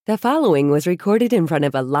The following was recorded in front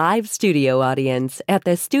of a live studio audience at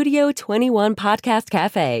the Studio 21 Podcast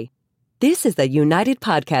Cafe. This is the United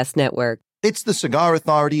Podcast Network. It's the Cigar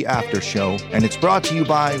Authority After Show, and it's brought to you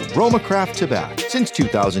by Roma Craft Tobacco. Since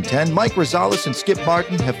 2010, Mike Rosales and Skip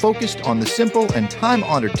Martin have focused on the simple and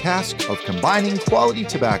time-honored task of combining quality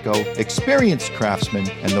tobacco, experienced craftsmen,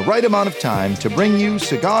 and the right amount of time to bring you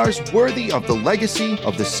cigars worthy of the legacy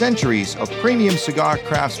of the centuries of premium cigar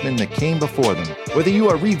craftsmen that came before them. Whether you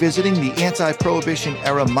are revisiting the anti-prohibition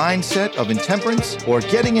era mindset of intemperance or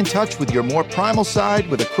getting in touch with your more primal side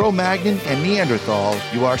with a Cro-Magnon and Neanderthal,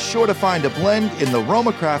 you are sure to find a blend in the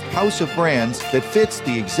Roma Craft house of brands that fits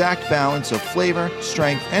the exact balance of flavor,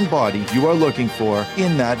 strength, and body you are looking for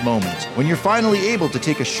in that moment. When you're finally able to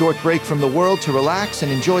take a short break from the world to relax and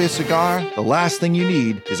enjoy a cigar, the last thing you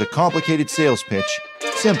need is a complicated sales pitch.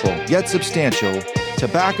 Simple, yet substantial.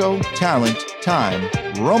 Tobacco, talent, time.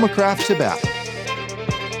 Roma Craft Tobacco.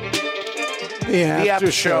 The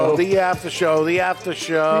after show.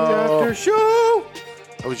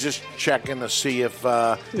 I was just checking to see if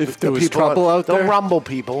there was trouble out there. The Rumble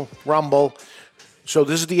people. So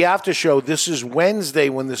this is the after show. This is Wednesday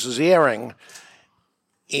when this is airing.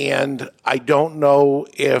 And I don't know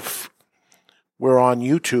if we're on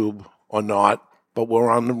YouTube or not, but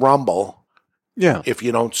we're on the Rumble. Yeah. If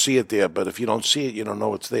you don't see it there. But if you don't see it, you don't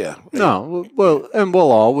know it's there. No. Well, and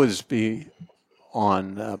we'll always be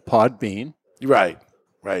on Podbean. Right.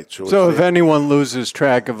 So if anyone loses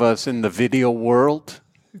track of us in the video world,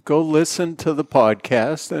 go listen to the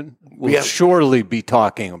podcast, and we'll surely be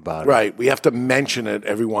talking about it. Right. We have to mention it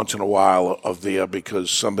every once in a while of there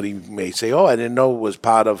because somebody may say, oh, I didn't know it was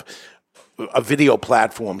part of a video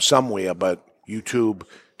platform somewhere, but YouTube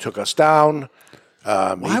took us down.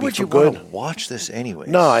 Why would you want to watch this anyway?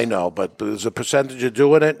 No, I know, but there's a percentage of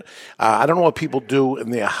doing it. I don't know what people do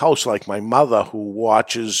in their house, like my mother who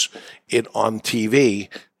watches it on TV,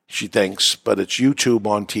 she thinks, but it's YouTube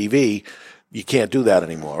on TV. You can't do that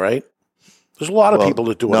anymore, right? There's a lot of people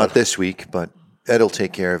that do it. Not this week, but Ed'll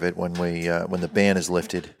take care of it when the ban is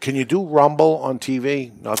lifted. Can you do Rumble on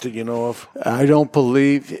TV? Not that you know of. I don't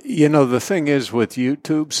believe. The thing is with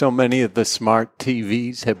YouTube, so many of the smart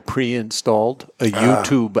TVs have pre-installed a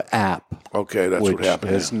YouTube app. Okay, that's what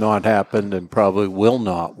happened. Which has not happened and probably will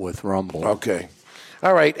not with Rumble. Okay.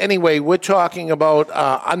 All right. Anyway, we're talking about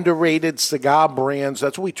underrated cigar brands.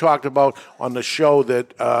 That's what we talked about on the show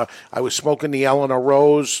that I was smoking the Eleanor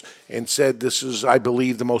Rose and said this is, I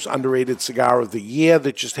believe, the most underrated cigar of the year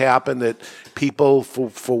that just happened, that people,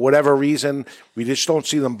 for whatever reason, we just don't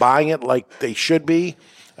see them buying it like they should be.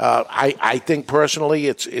 I think personally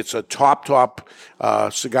it's a top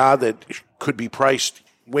cigar that could be priced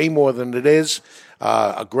way more than it is,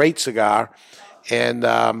 a great cigar. And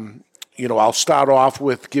I'll start off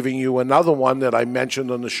with giving you another one that I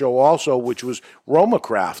mentioned on the show also, which was Roma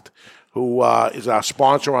Craft, who is our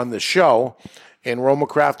sponsor on this show. And Roma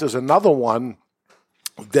Craft is another one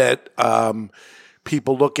that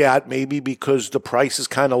people look at maybe because the price is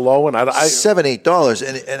kind of low. And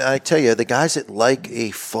 $7-8. And I tell you, the guys that like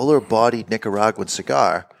a fuller-bodied Nicaraguan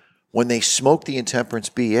cigar, when they smoke the Intemperance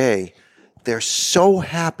BA, they're so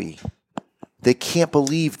happy. They can't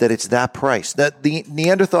believe that it's that price. That the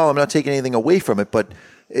Neanderthal, I'm not taking anything away from it, but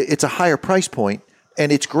it's a higher price point,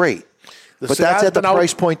 and it's great. But that's at the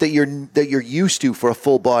price point that you're used to for a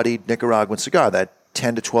full-bodied Nicaraguan cigar, that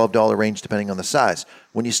 $10 to $12 range, depending on the size.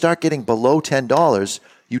 When you start getting below $10,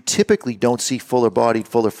 you typically don't see fuller-bodied,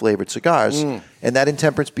 fuller-flavored cigars, and that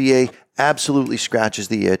Intemperance BA absolutely scratches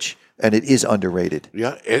the itch, and it is underrated.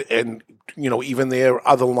 Yeah, and even their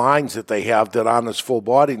other lines that they have that aren't as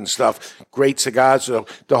full-bodied and stuff, great cigars. So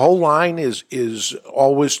the whole line is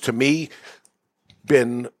always, to me,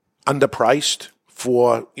 been underpriced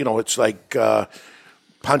for, it's like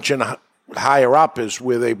punching higher up is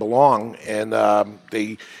where they belong, and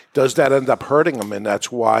does that end up hurting them, and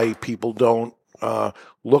that's why people don't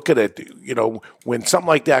look at it. When something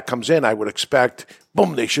like that comes in, I would expect,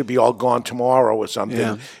 boom, they should be all gone tomorrow or something.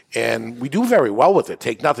 Yeah. And we do very well with it.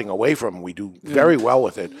 Take nothing away from them. We do very well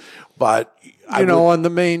with it. But on the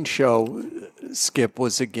main show, Skip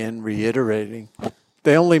was again reiterating,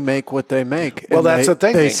 they only make what they make. Well, that's the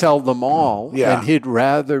thing. They sell them all. Yeah. And he'd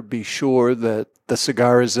rather be sure that the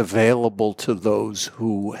cigar is available to those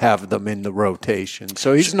who have them in the rotation.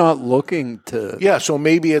 So he's not looking to... Yeah, so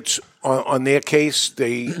maybe it's, on their case,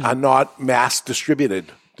 they are not mass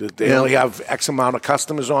distributed. They only have X amount of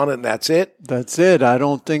customers on it, and that's it? That's it. I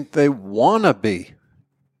don't think they want to be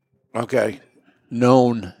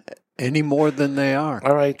known any more than they are.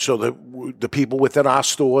 All right, so the people within our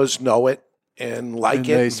stores know it. and like and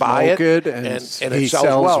it, they and buy smoke it, and it he sells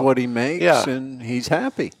sells well. what he makes, Yeah. and he's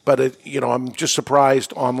happy. But I'm just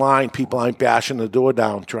surprised online people aren't bashing the door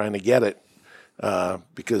down trying to get it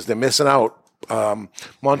because they're missing out.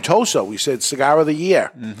 Montosa, we said Cigar of the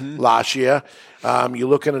Year last year. You're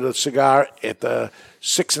looking at a cigar at the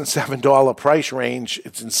 $6 and $7 price range.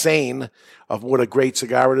 It's insane of what a great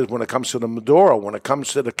cigar it is when it comes to the Maduro. When it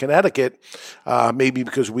comes to the Connecticut, maybe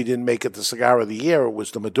because we didn't make it the Cigar of the Year, it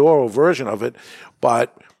was the Maduro version of it.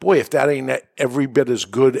 But boy, if that ain't every bit as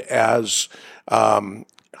good as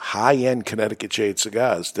high-end Connecticut shade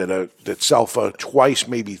cigars that sell for twice,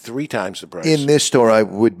 maybe 3 times the price. In this store, I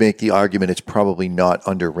would make the argument it's probably not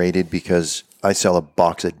underrated because I sell a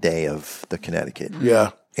box a day of the Connecticut.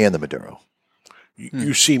 Yeah. And the Maduro.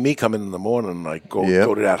 You see me come in the morning and I go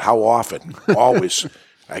to that. How often? Always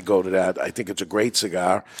I go to that. I think it's a great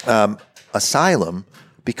cigar. Asylum,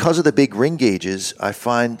 because of the big ring gauges, I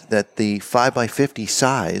find that the 5x50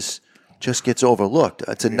 size just gets overlooked.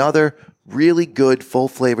 It's another really good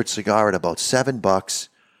full-flavored cigar at about $7.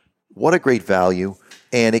 What a great value.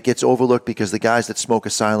 And it gets overlooked because the guys that smoke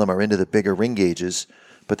Asylum are into the bigger ring gauges.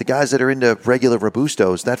 But the guys that are into regular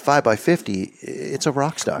Robustos, that 5x50, it's a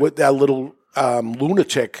rock star. With that little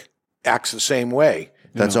lunatic acts the same way.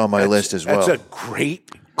 That's on my list as well. That's a great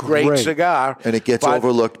cigar. And it gets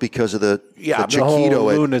overlooked because of the Chiquito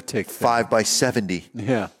at lunatic 5x70.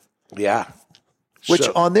 Yeah. Yeah. Which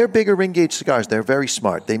on their bigger ring gauge cigars, they're very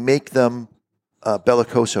smart. They make them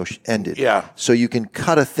bellicoso ended. Yeah. So you can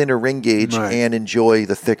cut a thinner ring gauge and enjoy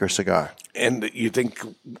the thicker cigar. And you think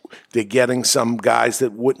they're getting some guys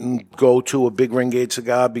that wouldn't go to a big ring gauge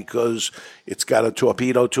cigar because it's got a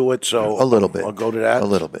torpedo to it? So a little bit. I'll go to that. A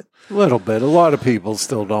little bit. A little bit. A lot of people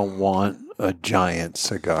still don't want a giant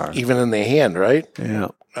cigar. Even in their hand, right? Yeah.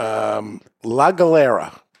 La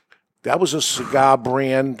Galera. That was a cigar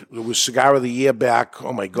brand. It was Cigar of the Year back,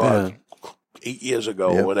 oh my God, 8 years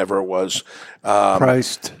ago, or whatever it was.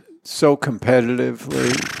 Priced so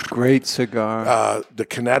competitively. Great cigar. The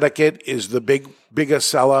Connecticut is the biggest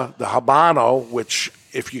seller. The Habano, which,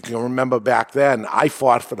 if you can remember back then, I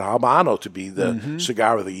fought for the Habano to be the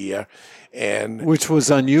Cigar of the Year. Which was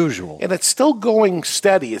unusual. And it's still going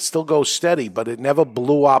steady. It still goes steady, but it never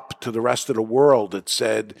blew up to the rest of the world. It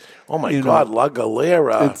said, oh, my God, La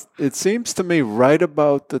Galera. It seems to me right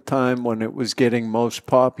about the time when it was getting most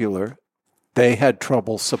popular, they had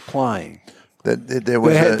trouble supplying. There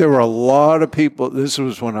were a lot of people. This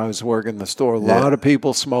was when I was working the store. A lot of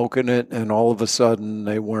people smoking it, and all of a sudden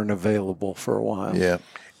they weren't available for a while. Yeah.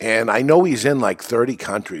 And I know he's in like 30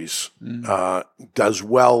 countries, does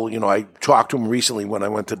well. You know, I talked to him recently when I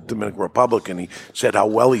went to the Dominican Republic, and he said how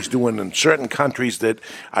well he's doing in certain countries that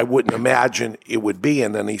I wouldn't imagine it would be.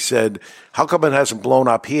 And then he said, how come it hasn't blown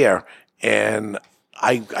up here? And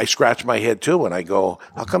I scratch my head too, and I go,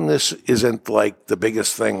 how come this isn't like the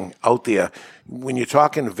biggest thing out there? When you're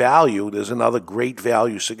talking value, there's another great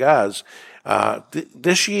value cigars.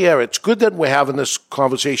 This year, it's good that we're having this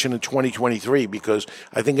conversation in 2023 because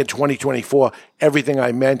I think in 2024, everything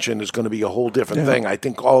I mentioned is going to be a whole different thing. I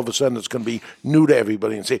think all of a sudden it's going to be new to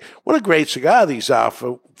everybody and say, what a great cigar these are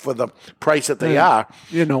for the price that they are.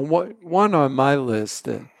 You know, one on my list,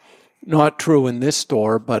 not true in this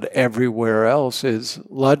store, but everywhere else, is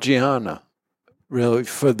La Giana. Really,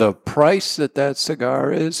 for the price that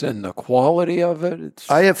cigar is and the quality of it.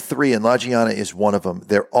 I have 3, and La Giana is one of them.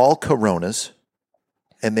 They're all Coronas,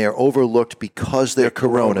 and they're overlooked because they're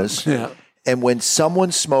Coronas. Yeah. And when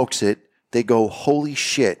someone smokes it, they go, holy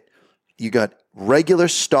shit. You got regular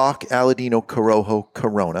stock Aladino Corojo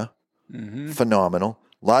Corona. Phenomenal.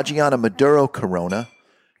 La Giana Maduro Corona.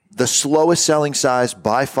 The slowest selling size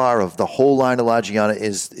by far of the whole line of La Giana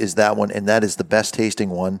is that one, and that is the best tasting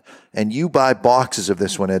one. And you buy boxes of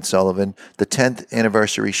this one, Ed Sullivan, the 10th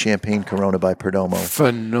anniversary Champagne Corona by Perdomo.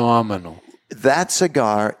 Phenomenal. That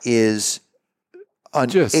cigar is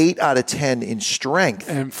an 8 out of 10 in strength.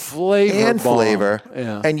 And flavor.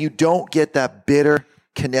 Yeah. And you don't get that bitter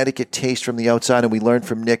Connecticut taste from the outside, and we learned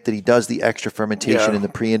from Nick that he does the extra fermentation in the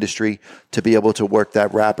pre-industry to be able to work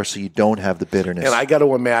that wrapper so you don't have the bitterness. And I got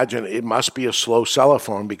to imagine it must be a slow seller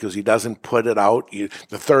for him because he doesn't put it out. The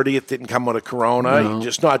 30th didn't come with a Corona. He's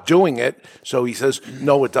just not doing it. So he says,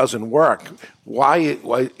 no, it doesn't work. Why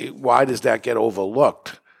does that get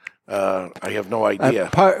overlooked? I have no idea.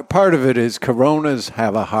 Part of it is Coronas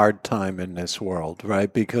have a hard time in this world,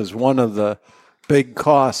 right? Because one of the big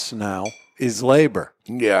costs now is labor.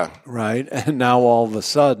 Yeah. Right? And now all of a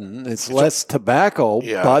sudden it's less tobacco,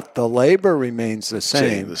 but the labor remains the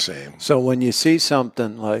same. The same. So when you see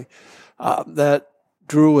something like that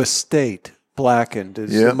Drew Estate blackened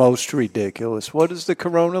is the most ridiculous. What is the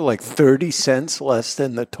Corona, like 30 cents less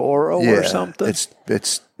than the Toro or something?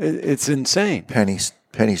 It's insane. Pennies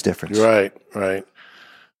difference. Right.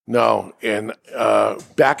 No, and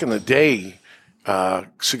back in the day,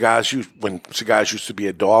 when cigars used to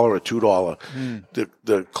be $1 or $2,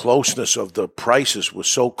 the closeness of the prices was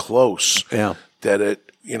so close that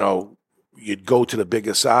it, you'd go to the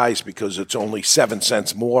bigger size because it's only 7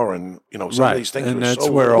 cents more, and some of these things and were that's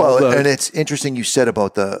so where low. and it's interesting you said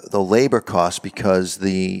about the labor cost, because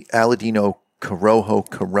the Aladino Corojo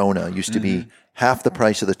Corona used to be half the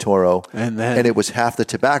price of the Toro, and it was half the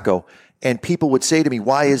tobacco. And people would say to me,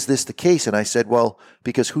 "Why is this the case?" And I said, "Well,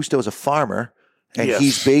 because Justo's a farmer, and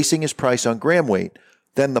he's basing his price on gram weight.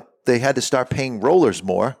 Then they had to start paying rollers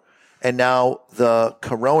more, and now the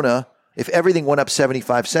Corona." If everything went up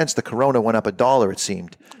 75 cents, the Corona went up $1, it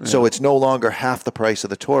seemed. Yeah. So it's no longer half the price of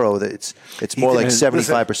the Toro. It's more like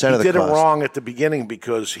 75% of the cost. He did it wrong at the beginning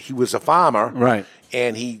because he was a farmer. Right.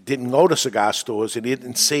 And he didn't go to cigar stores and he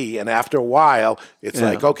didn't see. And after a while, it's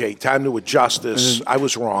like, okay, time to adjust this. I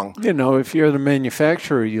was wrong. If you're the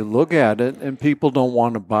manufacturer, you look at it and people don't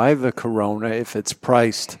want to buy the Corona if it's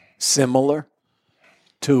priced similar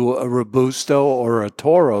to a Robusto or a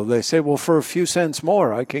Toro. They say, well, for a few cents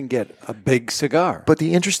more, I can get a big cigar. But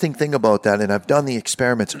the interesting thing about that, and I've done the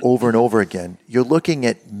experiments over and over again, you're looking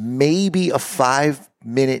at maybe a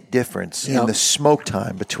 5-minute difference in the smoke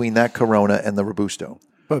time between that Corona and the Robusto.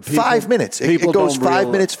 But 5 minutes. It goes 5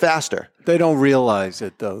 minutes faster. They don't realize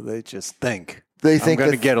it, though. They just think. They think I'm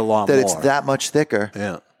going to get a lot more. That it's that much thicker.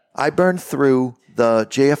 Yeah. I burned through the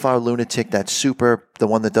JFR Lunatic, that super, the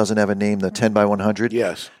one that doesn't have a name, the 10x100.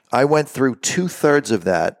 Yes. I went through 2/3 of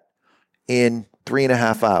that in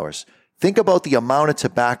 3.5 hours. Think about the amount of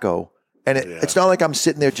tobacco. And it's not like I'm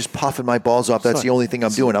sitting there just puffing my balls off. That's the only thing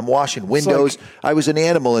I'm doing. I'm washing windows. I was an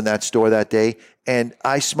animal in that store that day, and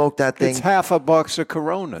I smoked that thing. It's half a box of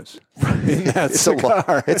Coronas in that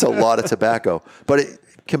cigar. It's a lot of tobacco. But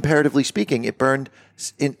comparatively speaking, it burned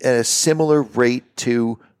at a similar rate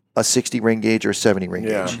to a 60 ring gauge or a 70 ring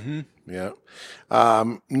gauge. Yeah.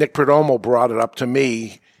 Nick Perdomo brought it up to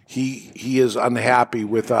me. He is unhappy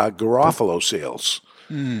with Garofalo sales.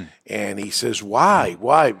 And he says, why?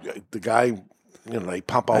 The guy, they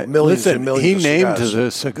pump out millions and millions of cigars. He named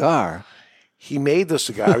the cigar. He made the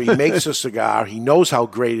cigar. He makes the cigar. He knows how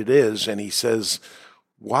great it is. And he says,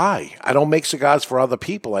 why? I don't make cigars for other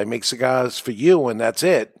people. I make cigars for you, and that's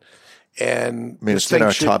it. And I mean, it's in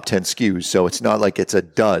our top 10 SKUs, so it's not like it's a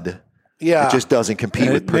dud. Yeah. It just doesn't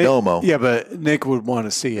compete with Perdomo. But Nick would want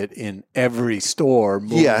to see it in every store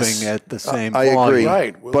moving at the same volume. I agree.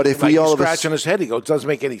 Right. Well, but if we all scratching his head, he goes, it doesn't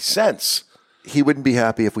make any sense. He wouldn't be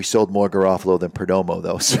happy if we sold more Garofalo than Perdomo,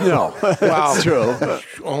 though. So. No, that's true.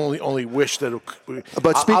 Only wish that.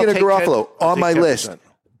 But speaking of Garofalo, on my list,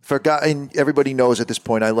 and everybody knows at this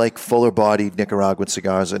point, I like fuller-bodied Nicaraguan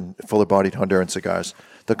cigars and fuller-bodied Honduran cigars.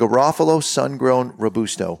 The Garofalo Sun-Grown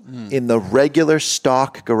Robusto in the regular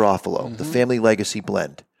stock Garofalo, the Family Legacy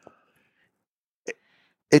blend,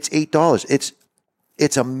 it's $8.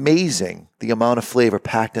 It's amazing the amount of flavor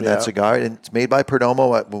packed in that cigar. And it's made by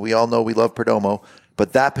Perdomo. We all know we love Perdomo.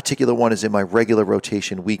 But that particular one is in my regular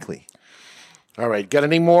rotation weekly. All right. Got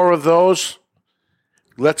any more of those?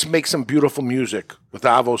 Let's make some beautiful music with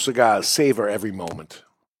Avo Cigars. Savor every moment.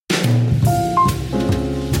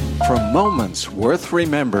 From moments worth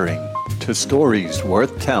remembering to stories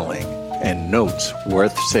worth telling and notes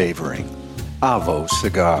worth savoring, Avo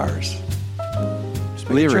Cigars.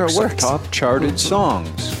 Lyrics of top charted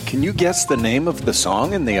songs. Can you guess the name of the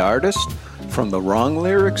song and the artist from the wrong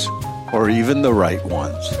lyrics or even the right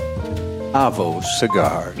ones? Avo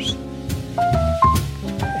Cigars.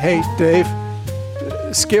 Hey, Dave.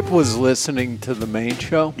 Skip was listening to the main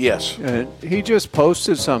show. Yes. And he just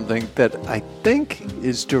posted something that I think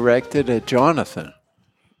is directed at Jonathan.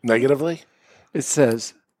 Negatively? It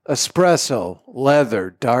says, espresso,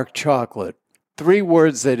 leather, dark chocolate. 3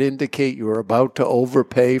 words that indicate you're about to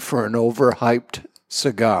overpay for an overhyped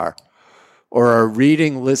cigar. Or are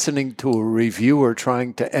reading, listening to a reviewer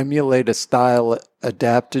trying to emulate a style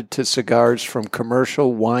adapted to cigars from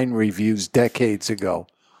commercial wine reviews decades ago.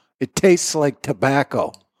 It tastes like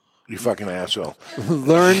tobacco. You fucking asshole.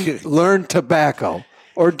 Learn tobacco.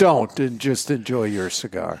 Or don't, and just enjoy your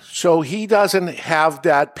cigar. So he doesn't have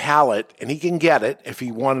that palate, and he can get it if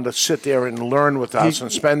he wanted to sit there and learn with us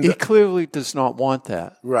and spend He clearly does not want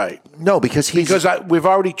that. Right. No, because we've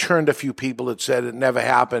already turned a few people that said it never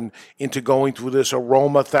happened into going through this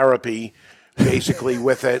aromatherapy, basically,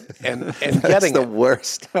 with it and getting That's the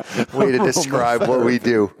worst way to describe what we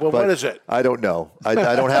do. Well, what is it? I don't know. I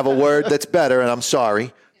don't have a word that's better, and I'm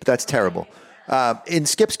sorry, but that's terrible. In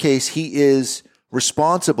Skip's case, he is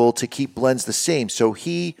responsible to keep blends the same. So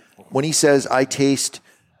when he says, I taste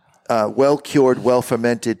well-cured,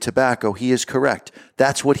 well-fermented tobacco, he is correct.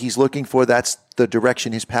 That's what he's looking for. That's the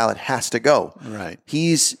direction his palate has to go. Right.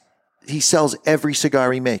 He sells every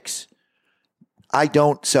cigar he makes. I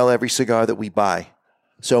don't sell every cigar that we buy.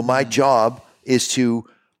 So my job is to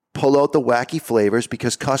pull out the wacky flavors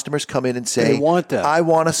because customers come in and say, I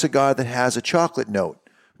want a cigar that has a chocolate note.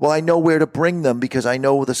 Well, I know where to bring them because I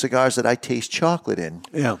know the cigars that I taste chocolate in.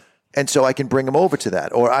 Yeah. And so I can bring them over to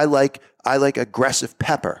that. Or I like aggressive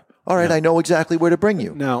pepper. All right, I know exactly where to bring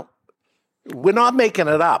you. Now, we're not making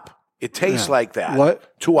it up. It tastes like that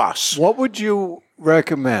to us. What would you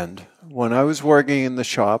recommend? When I was working in the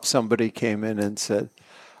shop, somebody came in and said,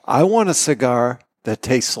 I want a cigar that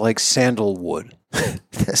tastes like sandalwood.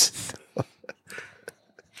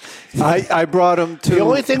 I brought him to the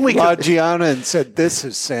only thing La Giana and said, this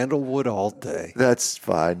is sandalwood all day. That's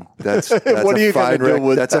fine. That's what are you going to do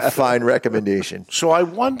with That's a fine recommendation. So I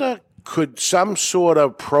wonder, could some sort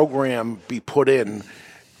of program be put in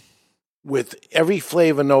with every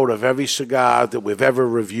flavor note of every cigar that we've ever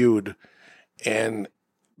reviewed, and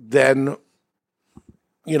then,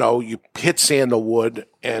 you hit sandalwood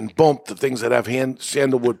and boom, the things that have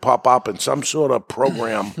sandalwood pop up in some sort of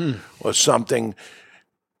program or something.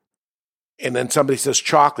 And then somebody says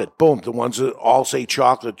chocolate, boom, the ones that all say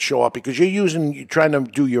chocolate show up because you're trying to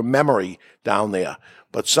do your memory down there.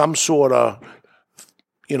 But some sort of,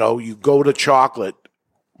 you go to chocolate,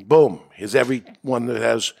 boom, here's every one that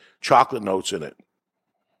has chocolate notes in it.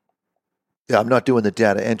 Yeah, I'm not doing the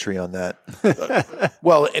data entry on that.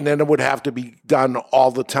 Well, and then it would have to be done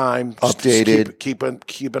all the time. Updated. Keep it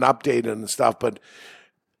updated and stuff. But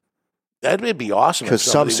that would be awesome. Because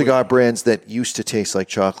some cigar brands that used to taste like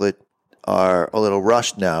chocolate are a little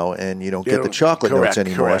rushed now, and you don't get the chocolate notes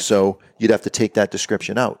anymore. Correct. So you'd have to take that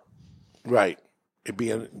description out. Right.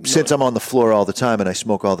 Since I'm on the floor all the time and I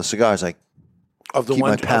smoke all the cigars, of the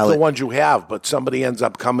ones you have, but somebody ends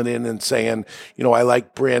up coming in and saying, I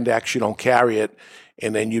like brand X, you don't carry it,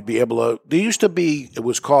 and then you'd be able to. There used to be, it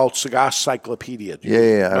was called Cigar Cyclopedia.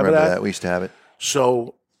 Yeah, I remember that. We used to have it.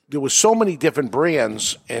 So there was so many different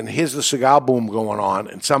brands, and here's the cigar boom going on,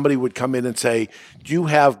 and somebody would come in and say, do you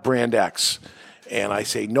have brand X? And I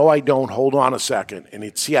say, no, I don't. Hold on a second. And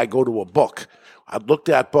he'd see I go to a book. I'd look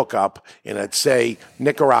that book up, and I'd say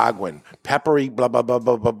Nicaraguan, peppery, blah, blah, blah,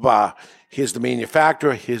 blah, blah, blah. Here's the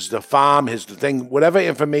manufacturer, here's the farm, here's the thing, whatever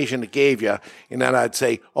information it gave you. And then I'd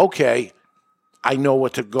say, okay, I know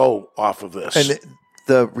what to go off of this. And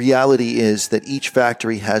the reality is that each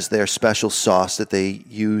factory has their special sauce that they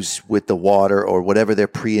use with the water or whatever their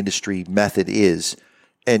pre-industry method is.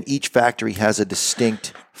 And each factory has a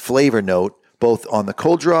distinct flavor note, both on the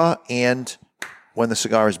cold draw and when the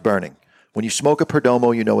cigar is burning. When you smoke a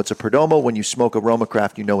Perdomo, you know it's a Perdomo. When you smoke a Roma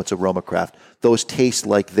Craft, you know it's a Roma Craft. Those taste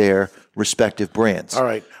like their respective brands. All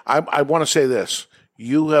right. I want to say this.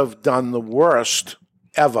 You have done the worst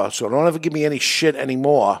ever, so don't ever give me any shit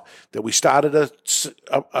anymore, that we started a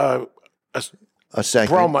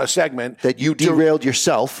segment. That you derailed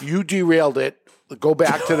yourself. You derailed it. Go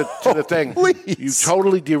back to the thing. Please. You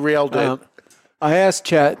totally derailed it. I asked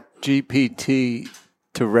ChatGPT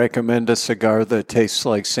to recommend a cigar that tastes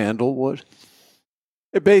like sandalwood.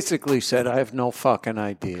 It basically said, I have no fucking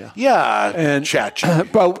idea. Yeah, and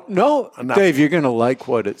ChatGPT. But no, Dave, you're going to like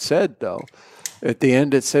what it said, though. At the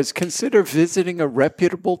end, it says, consider visiting a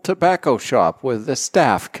reputable tobacco shop where the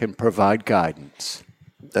staff can provide guidance.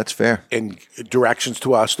 That's fair. And directions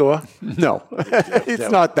to our store? No,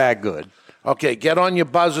 it's not that good. Okay, get on your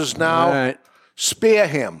buzzers now. All right. Spare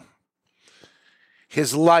him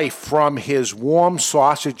his life from his warm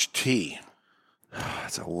sausage tea.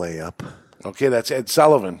 That's a layup. Okay, that's Ed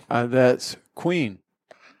Sullivan. That's Queen.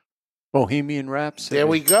 Bohemian Rhapsody. There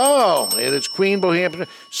we go. It is Queen Bohemian.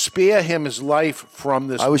 Spare him his life from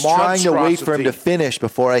this. I was trying to wait for him to finish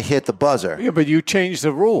before I hit the buzzer. Yeah, but you changed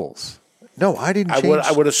the rules. No, I didn't change.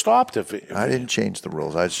 I would have stopped if I didn't change the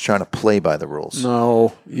rules. I was trying to play by the rules.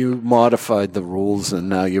 No, you modified the rules, and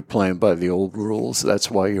now you're playing by the old rules. That's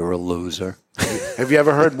why you're a loser. Have you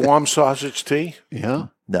ever heard warm sausage tea? Yeah.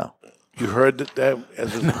 No. You heard that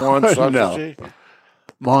as a warm sausage tea?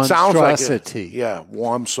 Monstrosity. Like yeah,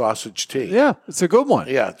 warm sausage tea. Yeah, it's a good one.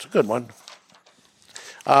 Yeah, it's a good one.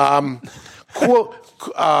 Cool.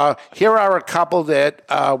 Here are a couple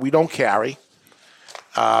that we don't carry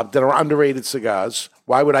that are underrated cigars.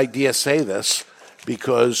 Why would I dare say this?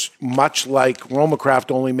 Because much like Roma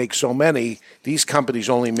Craft only makes so many, these companies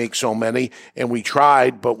only make so many, and we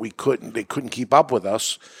tried, but we couldn't. They couldn't keep up with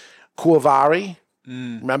us. Cuavari,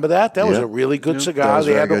 Remember that? That was a really good cigar.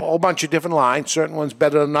 They had a whole bunch of different lines, certain ones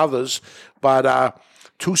better than others, but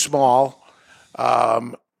too small.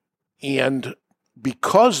 And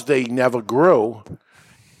because they never grew,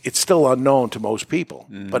 it's still unknown to most people.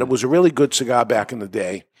 But it was a really good cigar back in the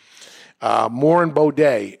day. Moore and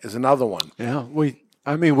Baudet is another one. Yeah,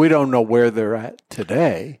 we don't know where they're at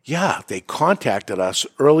today. Yeah, they contacted us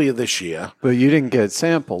earlier this year. But you didn't get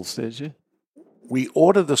samples, did you? We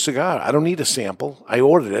ordered the cigar. I don't need a sample. I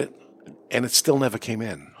ordered it, and it still never came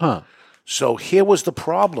in. Huh. So here was the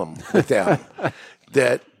problem with them,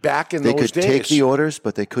 that back in those days... They could take the orders,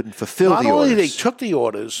 but they couldn't fulfill the orders. Not only they took the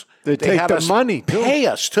orders, they had the us money pay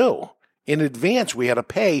us, too. In advance, we had to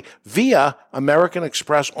pay via American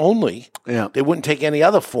Express only. Yeah. They wouldn't take any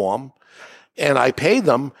other form. And I pay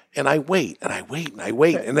them, and I wait, and I wait, and I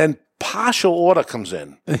wait. And then partial order comes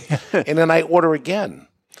in. And then I order again.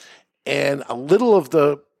 And a little of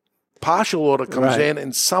the partial order comes in,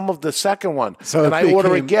 and some of the second one. So and I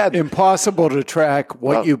order again. Impossible to track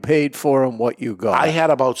what you paid for and what you got. I had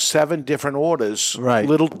about 7 different orders,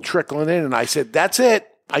 little trickling in, and I said, that's it.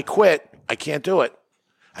 I quit. I can't do it.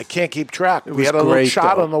 I can't keep track. We had a little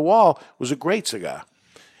shot on the wall. It was a great cigar.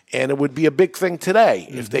 And it would be a big thing today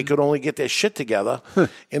if they could only get their shit together.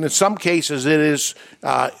 And in some cases,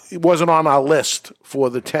 it wasn't on our list for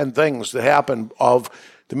the 10 things that happen of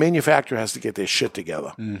the manufacturer has to get their shit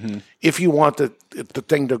together. If you want the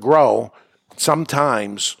thing to grow,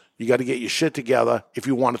 sometimes you got to get your shit together if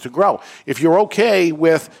you want it to grow. If you're okay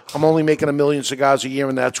with, I'm only making 1 million cigars a year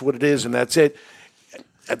and that's what it is and that's it,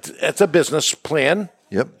 that's a business plan.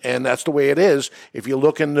 Yep. And that's the way it is. If you're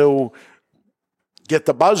looking to get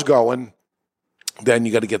the buzz going, then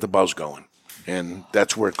you got to get the buzz going. And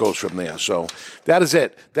that's where it goes from there. So that is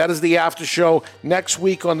it. That is the after show. Next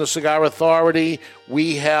week on the Cigar Authority,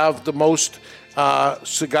 we have the most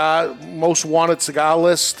wanted cigar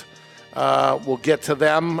list. We'll get to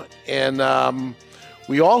them. And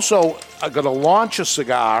we also are going to launch a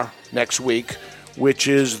cigar next week, which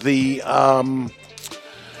is the...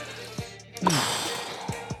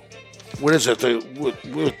 what is it?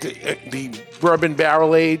 The bourbon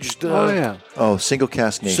barrel aged. Single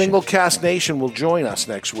Cask Nation. Single Cask Nation will join us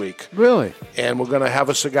next week. Really? And we're going to have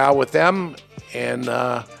a cigar with them, and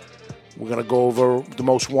we're going to go over the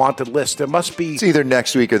most wanted list. There must be. It's either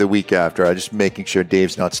next week or the week after. I'm just making sure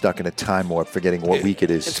Dave's not stuck in a time warp, forgetting what week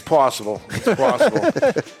it is. It's possible.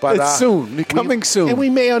 But it's soon. Coming soon. And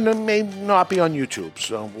we may not be on YouTube,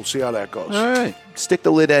 so we'll see how that goes. All right. Stick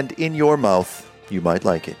the lid end in your mouth. You might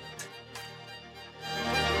like it.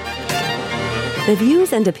 The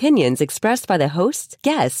views and opinions expressed by the hosts,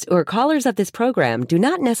 guests, or callers of this program do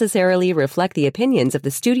not necessarily reflect the opinions of the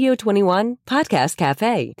Studio 21 Podcast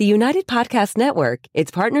Cafe, the United Podcast Network, its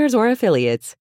partners, or affiliates.